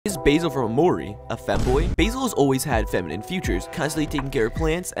Is Basil from Omori a femboy? Basil has always had feminine features, constantly taking care of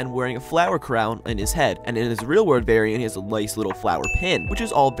plants and wearing a flower crown in his head, and in his real world variant he has a nice little flower pin, which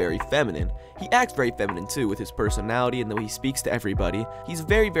is all very feminine. He acts very feminine too with his personality and the way he speaks to everybody. He's a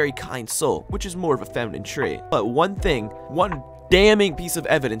very kind soul, which is more of a feminine trait. But one damning piece of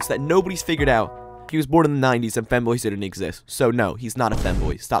evidence that nobody's figured out: he was born in the 90s and femboys didn't exist. So no, he's not a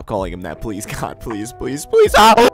femboy. Stop calling him that, please. God, please.